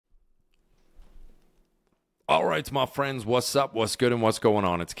All right, my friends, what's up, what's good, and what's going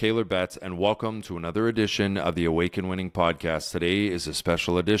on? It's Kaylor Betts, and welcome to another edition of the Awaken Winning Podcast. Today is a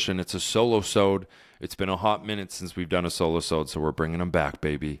special edition. It's a solosode. It's been a hot minute since we've done a solosode, so we're bringing them back,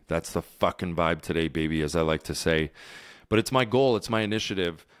 baby. That's the fucking vibe today, baby, as I like to say. But it's my goal, it's my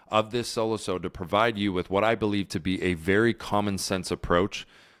initiative of this solosode to provide you with what I believe to be a very common sense approach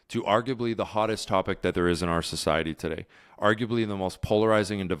to arguably the hottest topic that there is in our society today. Arguably the most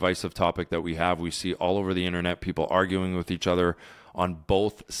polarizing and divisive topic that we have. We see all over the internet people arguing with each other on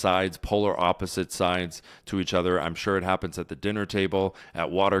both sides, polar opposite sides to each other. I'm sure it happens at the dinner table, at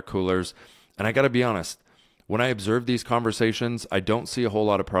water coolers. And I got to be honest, when I observe these conversations, I don't see a whole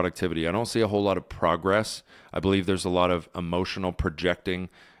lot of productivity. I don't see a whole lot of progress. I believe there's a lot of emotional projecting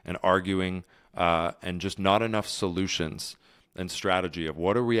and arguing and just not enough solutions and strategy of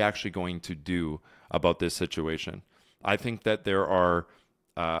what are we actually going to do about this situation. I think that there are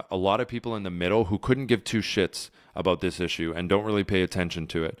a lot of people in the middle who couldn't give two shits about this issue and don't really pay attention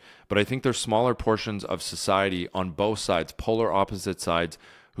to it. But I think there's smaller portions of society on both sides, polar opposite sides,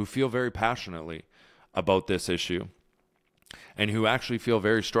 who feel very passionately about this issue and who actually feel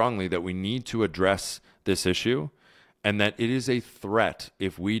very strongly that we need to address this issue and that it is a threat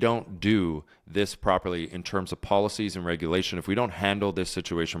if we don't do this properly in terms of policies and regulation. If we don't handle this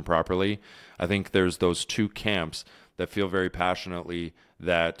situation properly, I think there's those two camps that feel very passionately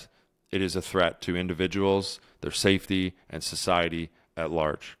that it is a threat to individuals, their safety, and society at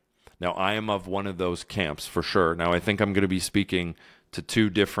large. Now, I am of one of those camps for sure. Now, I think I'm going to be speaking to two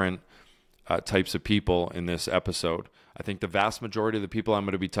different types of people in this episode. I think the vast majority of the people I'm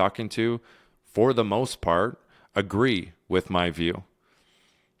going to be talking to, for the most part, agree with my view.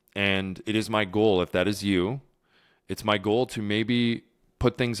 And it is my goal, if that is you, it's my goal to maybe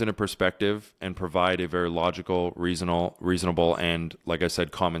put things into perspective and provide a very logical, reasonable, and, like I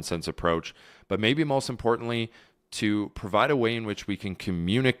said, common sense approach. But maybe most importantly, to provide a way in which we can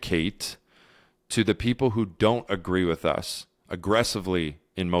communicate to the people who don't agree with us, aggressively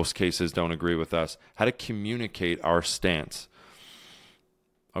in most cases don't agree with us, how to communicate our stance.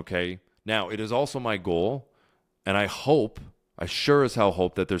 Okay? Now, it is also my goal, and I sure as hell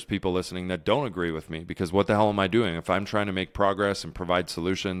hope that there's people listening that don't agree with me, because what the hell am I doing? If I'm trying to make progress and provide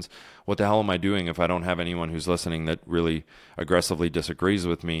solutions, what the hell am I doing if I don't have anyone who's listening that really aggressively disagrees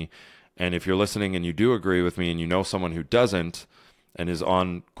with me? And if you're listening and you do agree with me and you know someone who doesn't and is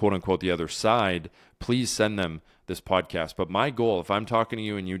on quote unquote the other side, please send them this podcast. But my goal, if I'm talking to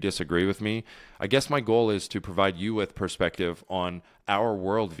you and you disagree with me, I guess my goal is to provide you with perspective on our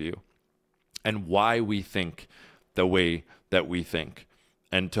worldview and why we think the way that we think,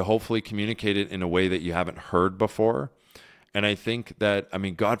 and to hopefully communicate it in a way that you haven't heard before. And I think that,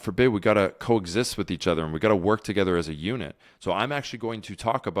 God forbid, we got to coexist with each other and we got to work together as a unit. So I'm actually going to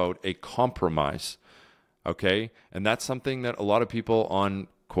talk about a compromise, okay? And that's something that a lot of people on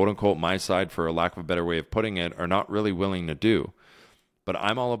quote unquote my side, for a lack of a better way of putting it, are not really willing to do. But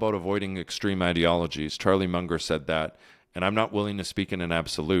I'm all about avoiding extreme ideologies. Charlie Munger said that. And I'm not willing to speak in an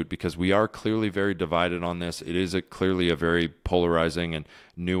absolute, because we are clearly very divided on this. It is clearly a very polarizing and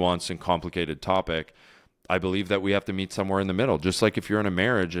nuanced and complicated topic. I believe that we have to meet somewhere in the middle. Just like if you're in a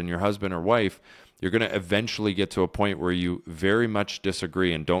marriage and your husband or wife, you're going to eventually get to a point where you very much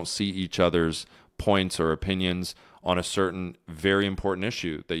disagree and don't see each other's points or opinions on a certain very important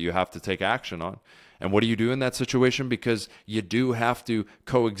issue that you have to take action on. And what do you do in that situation? Because you do have to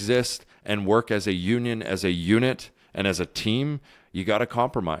coexist and work as a union, as a unit, and as a team. You got to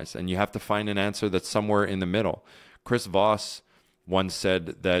compromise, and you have to find an answer that's somewhere in the middle. Chris Voss once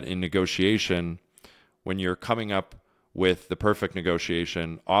said that in negotiation, when you're coming up with the perfect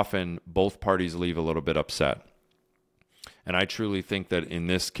negotiation, often both parties leave a little bit upset. And I truly think that in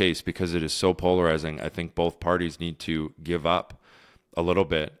this case, because it is so polarizing, I think both parties need to give up a little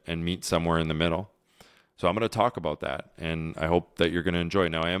bit and meet somewhere in the middle. So I'm going to talk about that, and I hope that you're going to enjoy.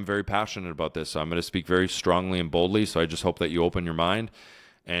 Now, I am very passionate about this, so I'm going to speak very strongly and boldly, so I just hope that you open your mind.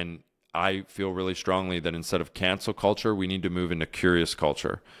 And I feel really strongly that instead of cancel culture, we need to move into curious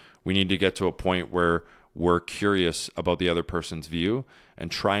culture. We need to get to a point where we're curious about the other person's view and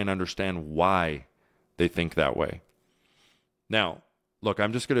try and understand why they think that way. Now, look,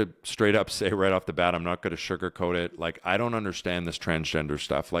 I'm just going to straight up say right off the bat, I'm not going to sugarcoat it. Like, I don't understand this transgender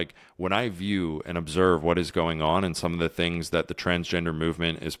stuff. Like, when I view and observe what is going on and some of the things that the transgender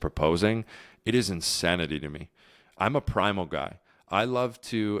movement is proposing, it is insanity to me. I'm a primal guy. I love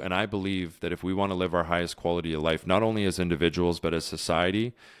to, and I believe that if we want to live our highest quality of life, not only as individuals, but as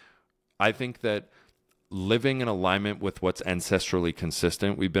society, I think that living in alignment with what's ancestrally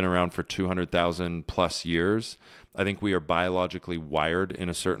consistent. We've been around for 200,000 plus years. I think we are biologically wired in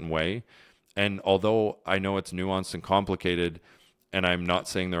a certain way. And although I know it's nuanced and complicated, and I'm not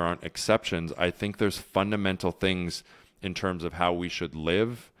saying there aren't exceptions, I think there's fundamental things in terms of how we should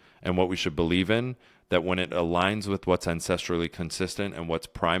live and what we should believe in, that when it aligns with what's ancestrally consistent and what's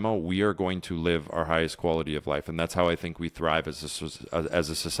primal, we are going to live our highest quality of life. And that's how I think we thrive as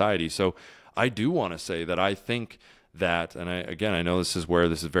a society. So I do want to say that I think that, and I know this is where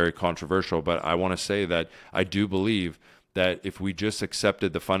this is very controversial, but I want to say that I do believe that if we just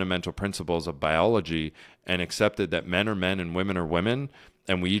accepted the fundamental principles of biology and accepted that men are men and women are women,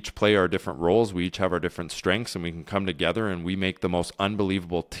 and we each play our different roles, we each have our different strengths, and we can come together and we make the most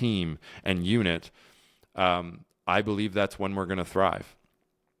unbelievable team and unit, I believe that's when we're going to thrive.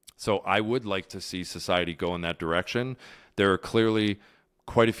 So I would like to see society go in that direction. There are clearly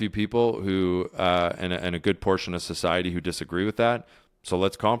quite a few people who, and a good portion of society who disagree with that. So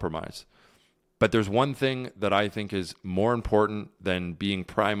let's compromise. But there's one thing that I think is more important than being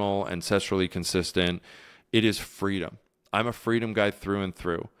primal, ancestrally consistent. It is freedom. I'm a freedom guy through and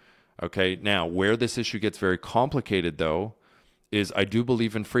through. Okay. Now, where this issue gets very complicated, though, is I do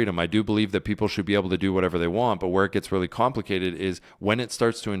believe in freedom. I do believe that people should be able to do whatever they want. But where it gets really complicated is when it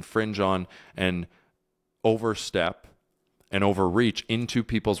starts to infringe on and overstep and overreach into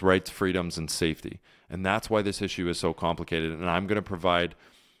people's rights, freedoms, and safety. And that's why this issue is so complicated. And I'm going to provide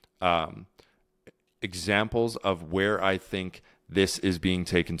examples of where I think this is being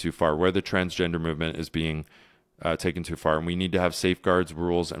taken too far, where the transgender movement is being taken too far. And we need to have safeguards,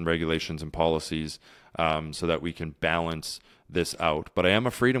 rules, and regulations and policies so that we can balance this out. But I am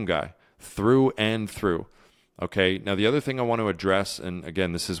a freedom guy through and through. Okay. Now, the other thing I want to address, and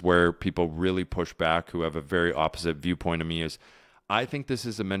again, this is where people really push back who have a very opposite viewpoint of me, is I think this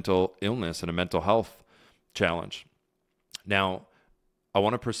is a mental illness and a mental health challenge. Now, I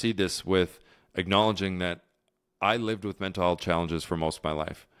want to precede this with acknowledging that I lived with mental health challenges for most of my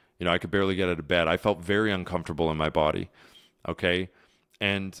life. You know, I could barely get out of bed. I felt very uncomfortable in my body. Okay.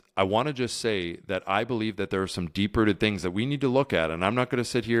 And I want to just say that I believe that there are some deep-rooted things that we need to look at. And I'm not going to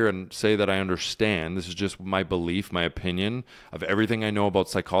sit here and say that I understand. This is just my belief, my opinion of everything I know about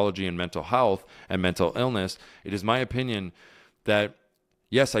psychology and mental health and mental illness. It is my opinion that,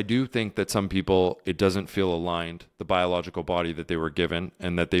 yes, I do think that some people, it doesn't feel aligned, the biological body that they were given,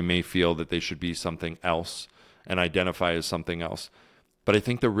 and that they may feel that they should be something else and identify as something else. But I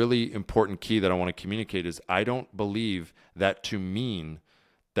think the really important key that I want to communicate is I don't believe that to mean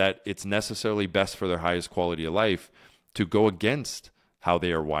that it's necessarily best for their highest quality of life to go against how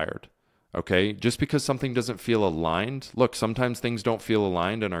they are wired. Okay? Just because something doesn't feel aligned, look, sometimes things don't feel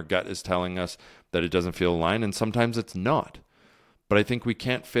aligned and our gut is telling us that it doesn't feel aligned, and sometimes it's not. But I think we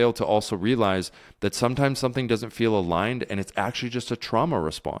can't fail to also realize that sometimes something doesn't feel aligned and it's actually just a trauma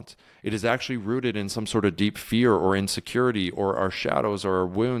response. It is actually rooted in some sort of deep fear or insecurity or our shadows or our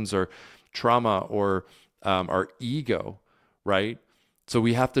wounds or trauma or our ego, right? So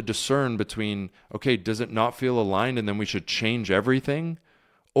we have to discern between, okay, does it not feel aligned and then we should change everything?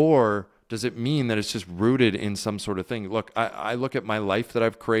 Or does it mean that it's just rooted in some sort of thing? Look, I look at my life that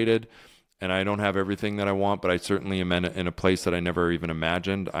I've created, and I don't have everything that I want, but I certainly am in a place that I never even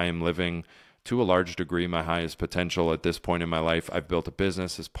imagined. I am living, to a large degree, my highest potential at this point in my life. I've built a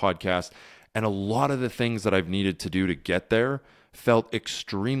business, this podcast, and a lot of the things that I've needed to do to get there felt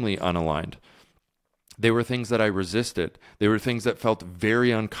extremely unaligned. They were things that I resisted. They were things that felt very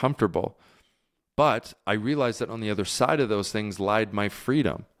uncomfortable. But I realized that on the other side of those things lied my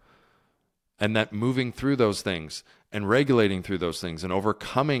freedom. And that moving through those things and regulating through those things and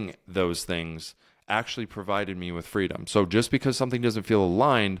overcoming those things actually provided me with freedom. So just because something doesn't feel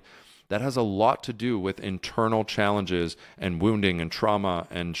aligned, that has a lot to do with internal challenges and wounding and trauma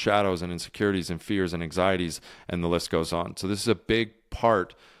and shadows and insecurities and fears and anxieties, and the list goes on. So this is a big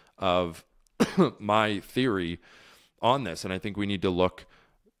part of my theory on this, and I think we need to look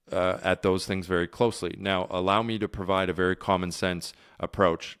at those things very closely. Now, allow me to provide a very common sense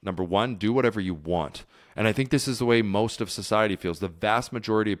approach. Number one, do whatever you want. And I think this is the way most of society feels. The vast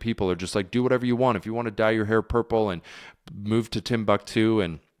majority of people are just like, do whatever you want. If you want to dye your hair purple and move to Timbuktu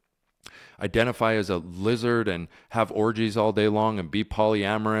and identify as a lizard and have orgies all day long and be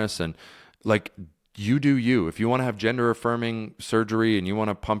polyamorous, and like, you do you. If you want to have gender affirming surgery and you want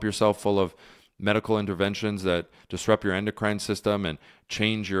to pump yourself full of medical interventions that disrupt your endocrine system and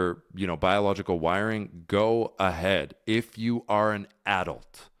change your, biological wiring, go ahead. If you are an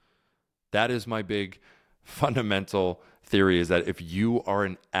adult, that is my big fundamental theory, is that if you are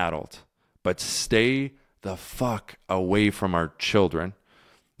an adult, but stay the fuck away from our children.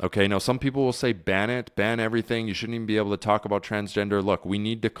 Okay, now some people will say ban it, ban everything. You shouldn't even be able to talk about transgender. Look, we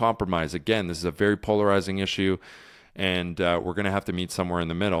need to compromise. Again, this is a very polarizing issue. and we're going to have to meet somewhere in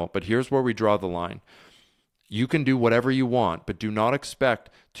the middle. But here's where we draw the line. You can do whatever you want, but do not expect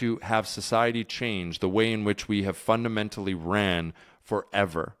to have society change the way in which we have fundamentally ran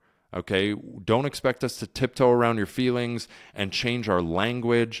forever. Okay? Don't expect us to tiptoe around your feelings and change our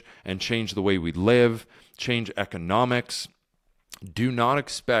language and change the way we live, change economics. Do not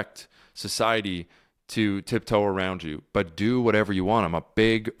expect society to tiptoe around you, but do whatever you want. I'm a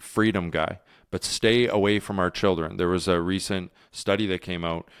big freedom guy, but stay away from our children. There was a recent study that came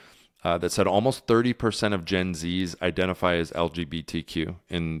out that said almost 30% of Gen Zs identify as LGBTQ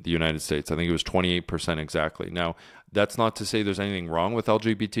in the United States. I think it was 28% exactly. Now, that's not to say there's anything wrong with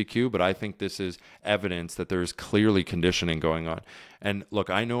LGBTQ, but I think this is evidence that there is clearly conditioning going on. And look,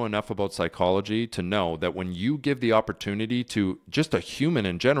 I know enough about psychology to know that when you give the opportunity to just a human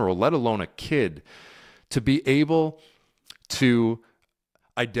in general, let alone a kid, to be able to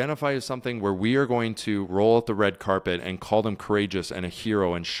identify as something where we are going to roll out the red carpet and call them courageous and a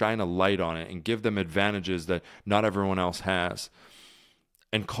hero and shine a light on it and give them advantages that not everyone else has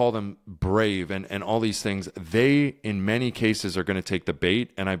and call them brave and all these things, they in many cases are going to take the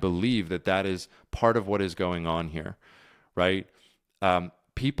bait. And I believe that that is part of what is going on here, right?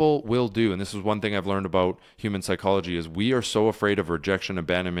 People will do, and this is one thing I've learned about human psychology, is we are so afraid of rejection,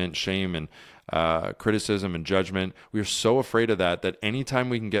 abandonment, shame, and criticism and judgment. We are so afraid of that anytime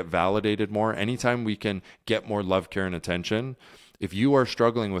we can get validated more, anytime we can get more love, care, and attention, if you are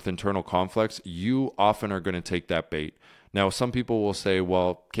struggling with internal conflicts, you often are going to take that bait. Now, some people will say,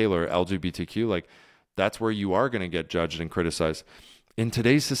 well, Kaylor, LGBTQ, like that's where you are going to get judged and criticized. In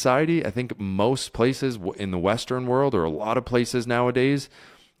today's society, I think most places in the Western world, or a lot of places nowadays,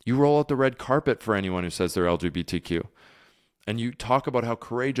 you roll out the red carpet for anyone who says they're LGBTQ. And you talk about how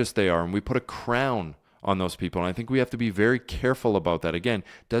courageous they are, and we put a crown on those people. And I think we have to be very careful about that. Again,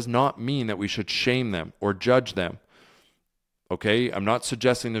 does not mean that we should shame them or judge them. Okay, I'm not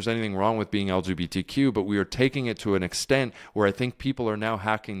suggesting there's anything wrong with being LGBTQ, but we are taking it to an extent where I think people are now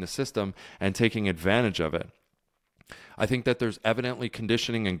hacking the system and taking advantage of it. I think that there's evidently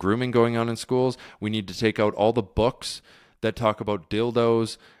conditioning and grooming going on in schools. We need to take out all the books that talk about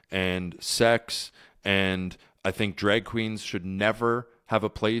dildos and sex, and I think drag queens should never have a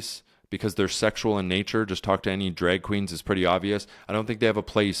place because they're sexual in nature. Just talk to any drag queens, it's pretty obvious. I don't think they have a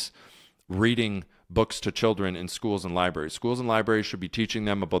place reading books to children in schools and libraries. Schools and libraries should be teaching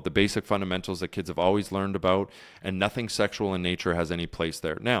them about the basic fundamentals that kids have always learned about, and nothing sexual in nature has any place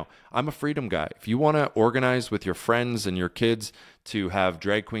there. Now, I'm a freedom guy. If you want to organize with your friends and your kids to have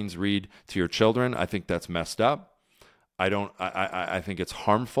drag queens read to your children, I think that's messed up. I think it's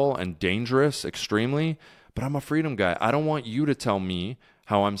harmful and dangerous extremely, but I'm a freedom guy. I don't want you to tell me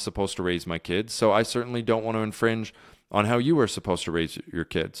how I'm supposed to raise my kids, so I certainly don't want to infringe on how you are supposed to raise your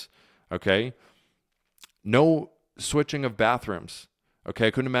kids, okay? No switching of bathrooms. Okay,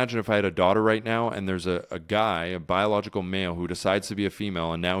 I couldn't imagine if I had a daughter right now and there's a guy, a biological male, who decides to be a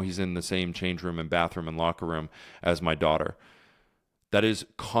female, and now he's in the same change room and bathroom and locker room as my daughter. That is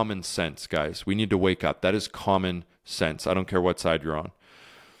common sense, guys. We need to wake up. That is common sense. I don't care what side you're on.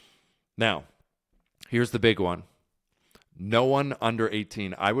 Now, here's the big one. No one under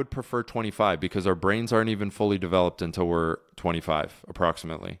 18. I would prefer 25 because our brains aren't even fully developed until we're 25,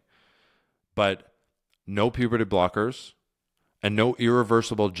 approximately. But no puberty blockers, and no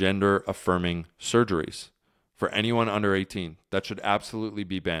irreversible gender-affirming surgeries for anyone under 18. That should absolutely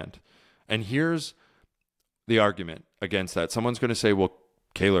be banned. And here's the argument against that. Someone's going to say, well,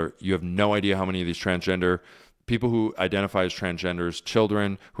 Kaylor, you have no idea how many of these transgender people who identify as transgenders,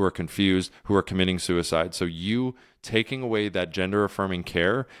 children who are confused, who are committing suicide. So you taking away that gender-affirming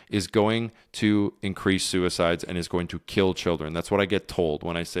care is going to increase suicides and is going to kill children. That's what I get told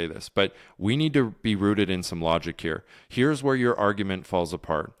when I say this. But we need to be rooted in some logic here. Here's where your argument falls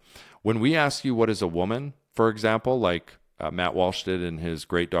apart. When we ask you what is a woman, for example, like Matt Walsh did in his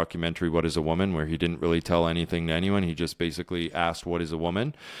great documentary, What is a Woman?, where he didn't really tell anything to anyone. He just basically asked, what is a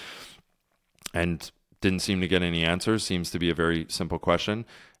woman? And didn't seem to get any answers. Seems to be a very simple question.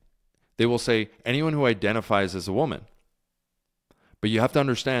 They will say anyone who identifies as a woman. But you have to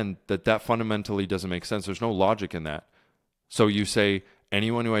understand that that fundamentally doesn't make sense. There's no logic in that. So you say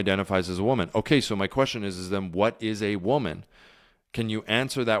anyone who identifies as a woman. Okay, so my question is then what is a woman? Can you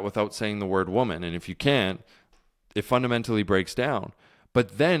answer that without saying the word woman? And if you can't, it fundamentally breaks down.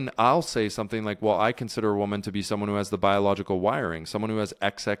 But then I'll say something like, well, I consider a woman to be someone who has the biological wiring, someone who has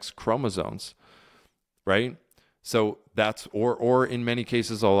XX chromosomes. Right? So that's, or in many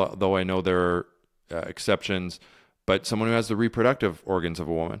cases, although I know there are exceptions, but someone who has the reproductive organs of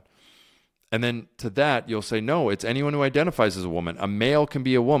a woman. And then to that, you'll say, no, it's anyone who identifies as a woman. A male can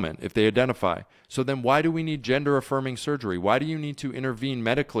be a woman if they identify. So then why do we need gender affirming surgery? Why do you need to intervene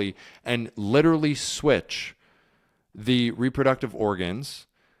medically and literally switch the reproductive organs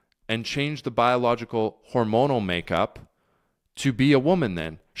and change the biological hormonal makeup to be a woman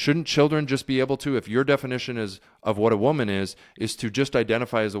then? Shouldn't children just be able to, if your definition is of what a woman is to just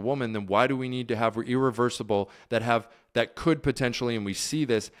identify as a woman, then why do we need to have irreversible that could potentially, and we see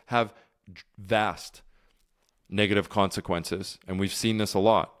this, have vast negative consequences? And we've seen this a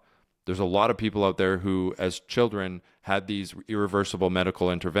lot. There's a lot of people out there who, as children, had these irreversible medical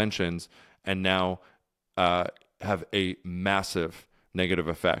interventions and now have a massive negative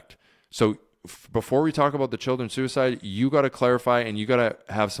effect. So before we talk about the children's suicide, you got to clarify and you got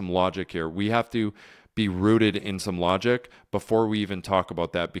to have some logic here. We have to be rooted in some logic before we even talk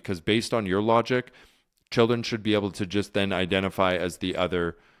about that, because based on your logic, children should be able to just then identify as the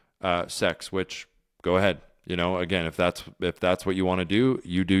other sex, which, go ahead. You know, again, if that's what you want to do,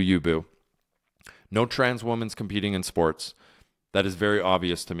 you boo. No trans women's competing in sports. That is very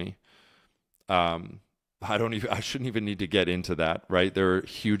obvious to me. I shouldn't even need to get into that, right? There are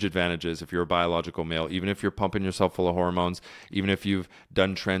huge advantages if you're a biological male, even if you're pumping yourself full of hormones, even if you've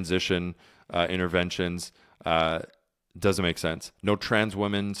done transition interventions, doesn't make sense. No trans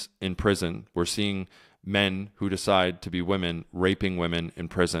women's in prison. We're seeing men who decide to be women raping women in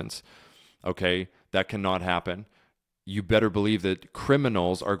prisons. Okay, that cannot happen. You better believe that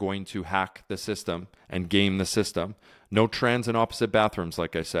criminals are going to hack the system and game the system. No trans in opposite bathrooms,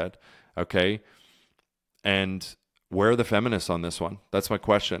 like I said. Okay. And where are the feminists on this one? That's my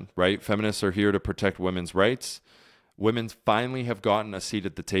question, right? Feminists are here to protect women's rights. Women finally have gotten a seat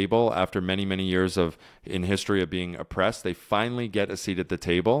at the table after many, many years in history of being oppressed. They finally get a seat at the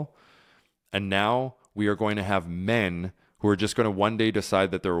table. And now we are going to have men who are just going to one day decide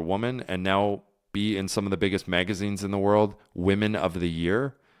that they're a woman and now be in some of the biggest magazines in the world, Women of the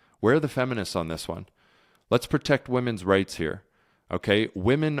Year. Where are the feminists on this one? Let's protect women's rights here. Okay?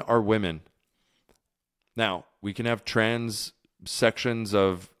 Women are women. Now, we can have trans sections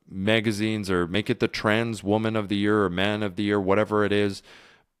of magazines or make it the trans woman of the year or man of the year, whatever it is,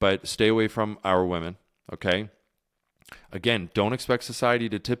 but stay away from our women, okay? Again, don't expect society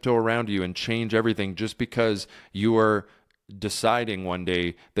to tiptoe around you and change everything just because you are deciding one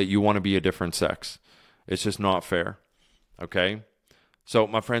day that you want to be a different sex. It's just not fair, okay? So,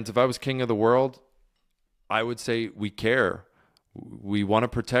 my friends, if I was king of the world, I would say we care. We want to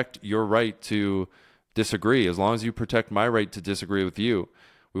protect your right to disagree, as long as you protect my right to disagree with you.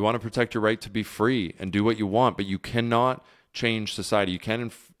 We want to protect your right to be free and do what you want, but you cannot change society. You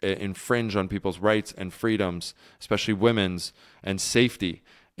can't infringe on people's rights and freedoms, especially women's, and safety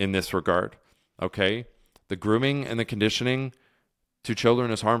in this regard, okay? The grooming and the conditioning to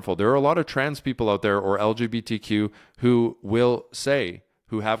children is harmful. There are a lot of trans people out there, or LGBTQ, who will say,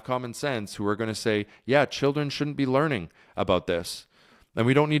 who have common sense, who are going to say, yeah, children shouldn't be learning about this. And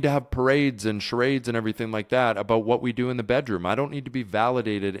we don't need to have parades and charades and everything like that about what we do in the bedroom. I don't need to be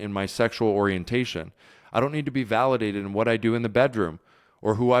validated in my sexual orientation. I don't need to be validated in what I do in the bedroom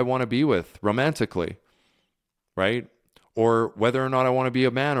or who I want to be with romantically, right? Or whether or not I want to be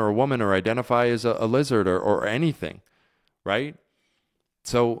a man or a woman or identify as a lizard or anything, right?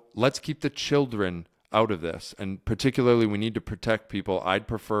 So let's keep the children out of this. And particularly, we need to protect people. I'd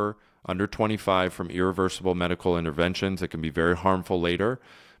prefer under 25 from irreversible medical interventions that can be very harmful later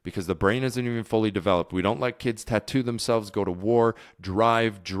because the brain isn't even fully developed. We don't let kids tattoo themselves, go to war,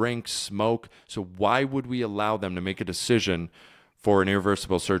 drive, drink, smoke. So why would we allow them to make a decision for an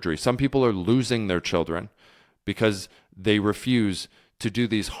irreversible surgery? Some people are losing their children because they refuse to do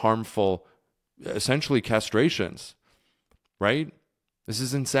these harmful, essentially castrations, right? This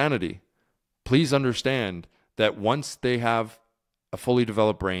is insanity. Please understand that once they have a fully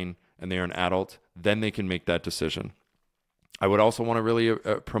developed brain and they are an adult, then they can make that decision. I would also want to really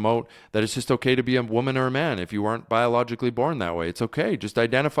promote that it's just okay to be a woman or a man if you weren't biologically born that way. It's okay. Just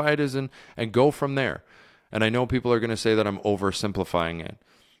identify it as and go from there. And I know people are going to say that I'm oversimplifying it,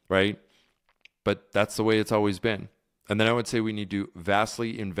 right? But that's the way it's always been. And then I would say we need to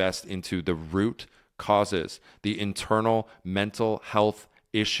vastly invest into the root causes, the internal mental health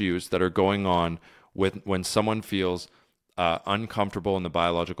issues that are going on with when someone feels uncomfortable in the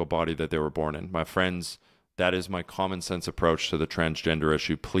biological body that they were born in. My friends, that is my common sense approach to the transgender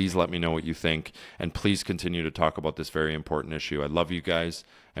issue. Please let me know what you think, and please continue to talk about this very important issue. I love you guys,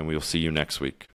 and we will see you next week.